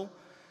personal,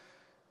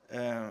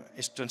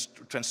 it's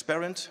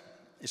transparent,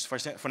 it's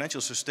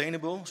financial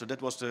sustainable. So that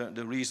was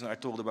the reason I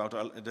told about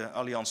the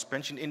Allianz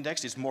Pension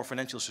Index. It's more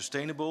financial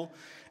sustainable,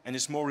 and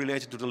it's more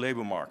related to the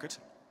labor market.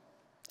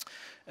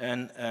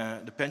 And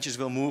the pensions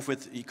will move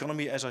with the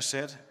economy, as I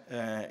said.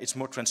 It's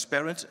more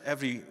transparent.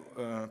 Every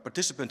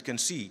participant can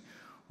see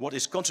what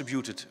is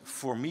contributed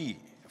for me,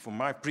 for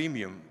my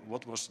premium,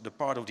 what was the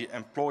part of the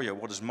employer,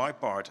 what is my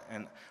part,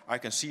 and I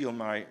can see on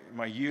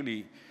my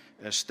yearly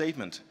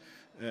statement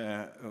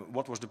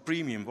what was the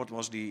premium, what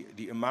was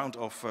the amount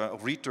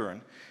of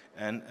return,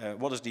 and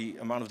what is the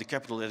amount of the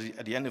capital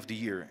at the end of the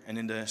year. And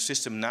in the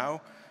system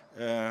now,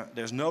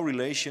 there's no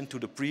relation to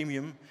the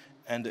premium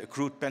and the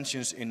accrued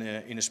pensions in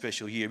a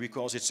special year,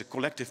 because it's a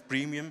collective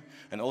premium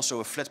and also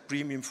a flat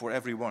premium for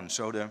everyone.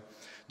 So the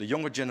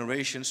younger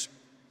generations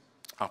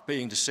are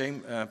paying the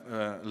same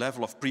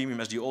level of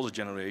premium as the older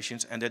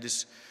generations, and that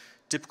is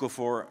typical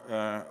for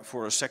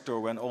a sector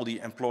when all the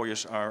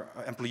employees are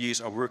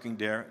working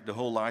there the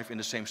whole life in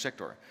the same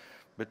sector.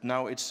 But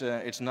now it's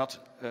not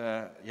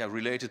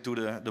related to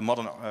the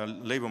modern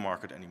labor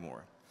market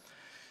anymore.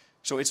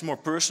 So it's more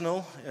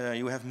personal.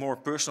 You have more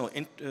personal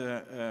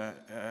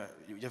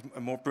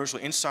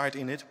insight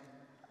in it.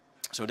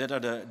 So that are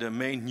the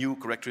main new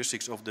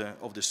characteristics of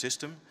the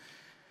system.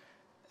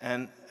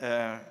 And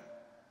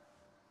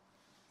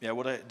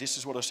this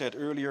is what I said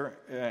earlier.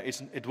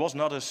 It was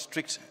not a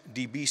strict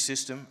DB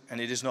system,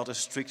 and it is not a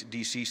strict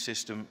DC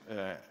system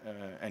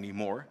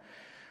anymore.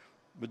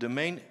 But the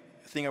main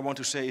thing I want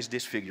to say is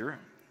this figure,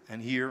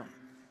 and here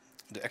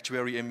the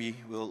actuary in me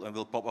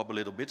will pop up a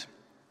little bit.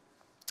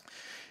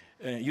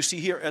 You see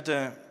here at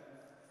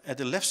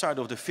the left side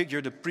of the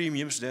figure the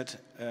premiums that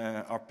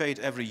are paid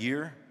every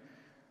year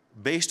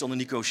based on the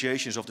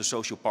negotiations of the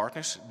social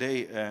partners.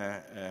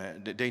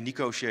 They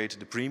negotiate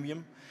the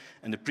premium,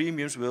 and the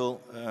premiums will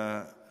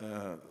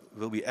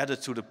be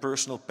added to the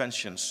personal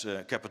pensions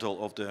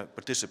capital of the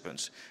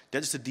participants.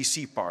 That is the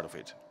DC part of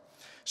it.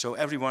 So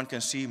everyone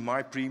can see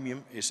my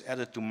premium is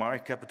added to my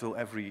capital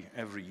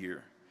every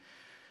year.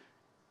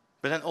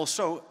 But then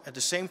also, at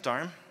the same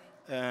time,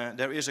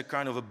 there is a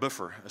kind of a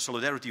buffer, a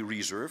solidarity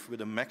reserve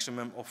with a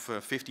maximum of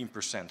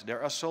 15%.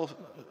 There are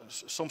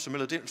some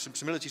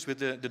similarities with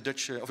the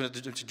Dutch of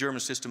the German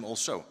system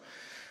also.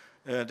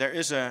 There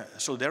is a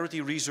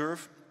solidarity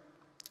reserve.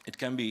 It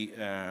can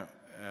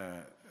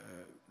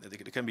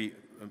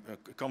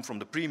come from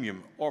the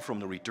premium or from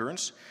the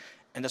returns,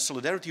 and the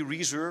solidarity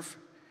reserve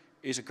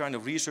is a kind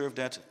of reserve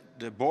that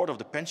the board of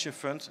the pension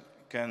fund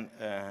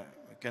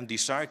can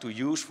decide to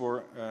use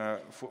for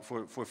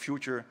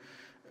future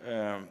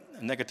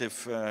negative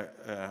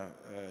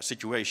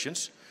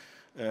situations.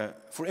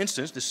 For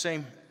instance, the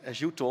same as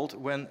you told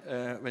when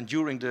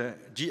during the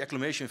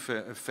de-acclimation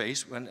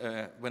phase,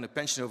 when a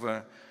pension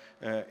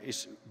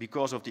is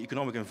because of the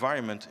economic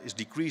environment is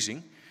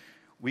decreasing,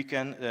 we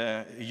can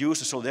use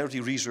the solidarity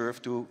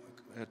reserve to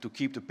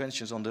keep the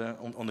pensions on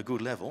the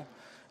good level,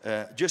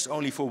 just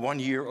only for 1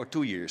 year or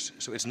 2 years.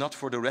 So it's not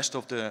for the rest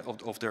of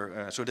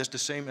their. So that's the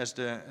same as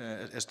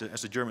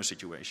the German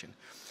situation.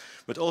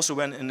 But also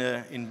when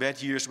in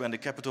bad years when the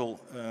capital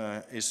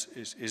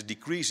is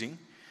decreasing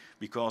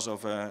because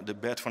of the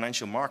bad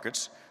financial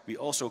markets, we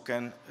also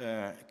can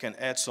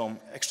add some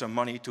extra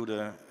money to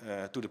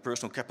the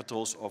personal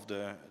capitals of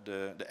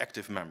the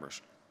active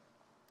members.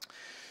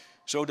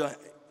 So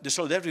the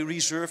solidarity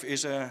reserve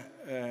is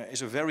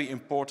a very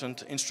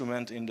important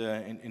instrument in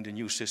the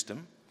new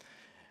system.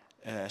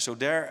 So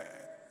there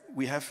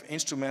we have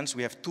instruments,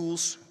 we have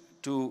tools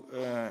to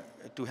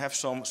have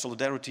some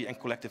solidarity and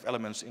collective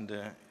elements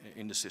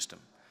in the system.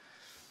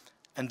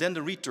 And then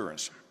the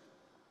returns.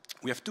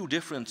 We have 2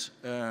 different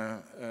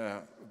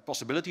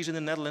possibilities in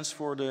the Netherlands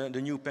for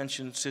the new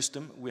pension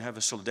system. We have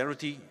a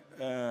solidarity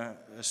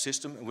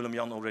system.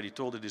 Willem-Jan already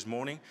told it this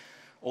morning.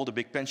 All the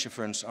big pension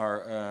funds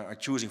are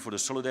choosing for the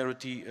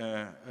solidarity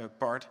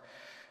part.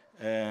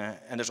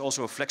 And there's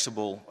also a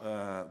flexible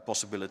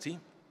possibility.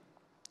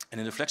 And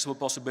in the flexible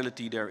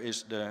possibility, there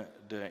is the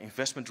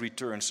investment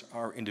returns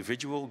are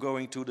individual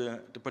going to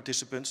the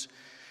participants.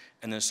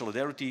 And in a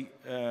solidarity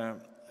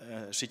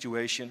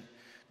situation,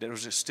 there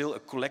is still a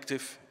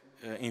collective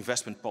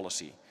investment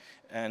policy.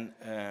 And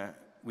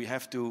we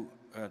have to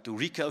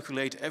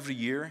recalculate every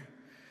year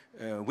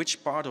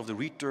which part of the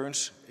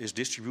returns is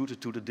distributed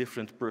to the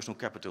different personal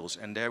capitals.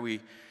 And there we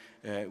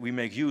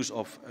make use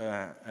of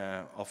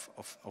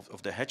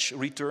the hedge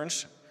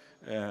returns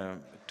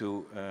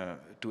to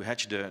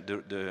hedge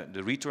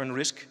the return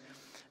risk.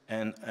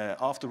 And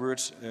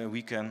afterwards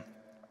we can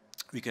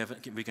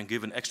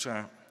give an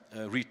extra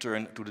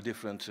return to the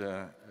different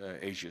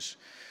ages.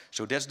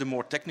 So that's the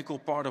more technical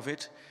part of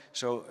it.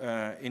 So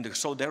in the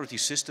solidarity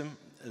system,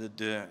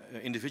 the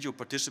individual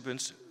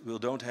participants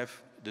don't have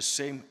the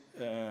same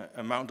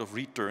amount of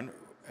return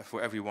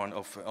for every one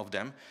of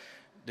them.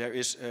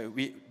 There's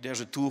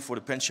a tool for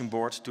the pension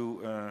board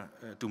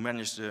to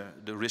manage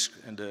the risk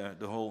and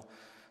the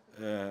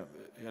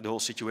whole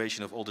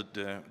situation of all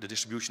the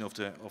distribution of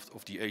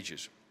the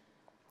ages.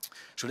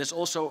 So that's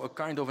also a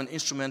kind of an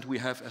instrument we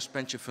have as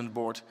pension fund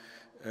board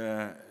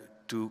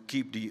to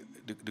keep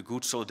the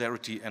good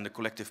solidarity and the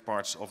collective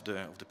parts of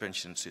the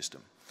pension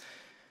system.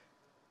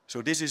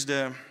 So this is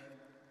the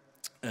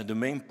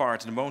main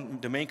part,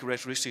 the main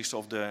characteristics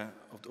of the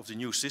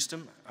new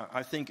system.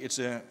 I think it's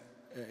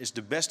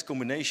the best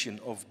combination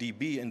of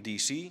DB and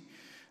DC.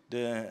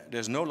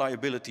 There's no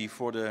liability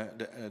for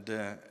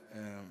the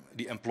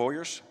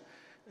employers.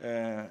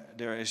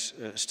 There is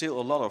still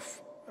a lot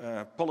of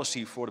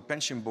policy for the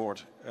pension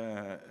board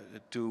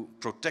to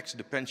protect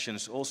the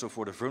pensions also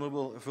for the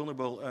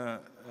vulnerable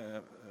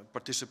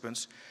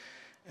participants.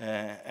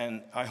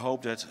 And I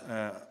hope that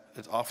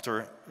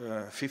after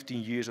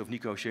 15 years of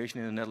negotiation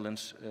in the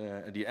Netherlands,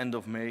 at the end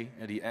of May,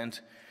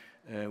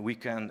 we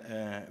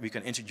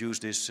can introduce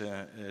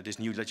this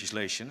new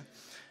legislation.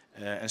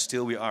 And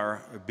still we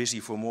are busy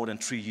for more than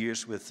 3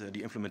 years with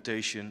the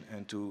implementation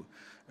and to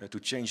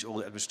change all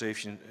the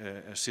administration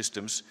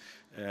systems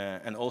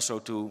and also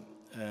to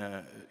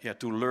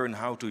learn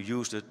how to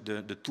use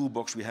the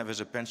toolbox we have as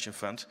a pension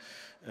fund.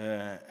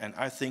 And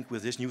I think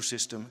with this new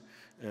system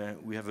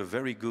we have a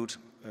very good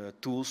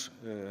tools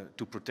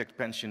to protect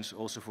pensions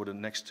also for the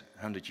next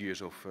 100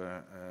 years of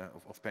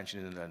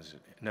pension in the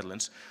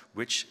Netherlands,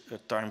 which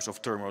times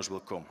of turmoil will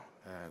come.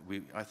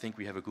 I think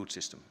we have a good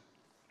system.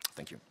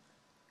 Thank you.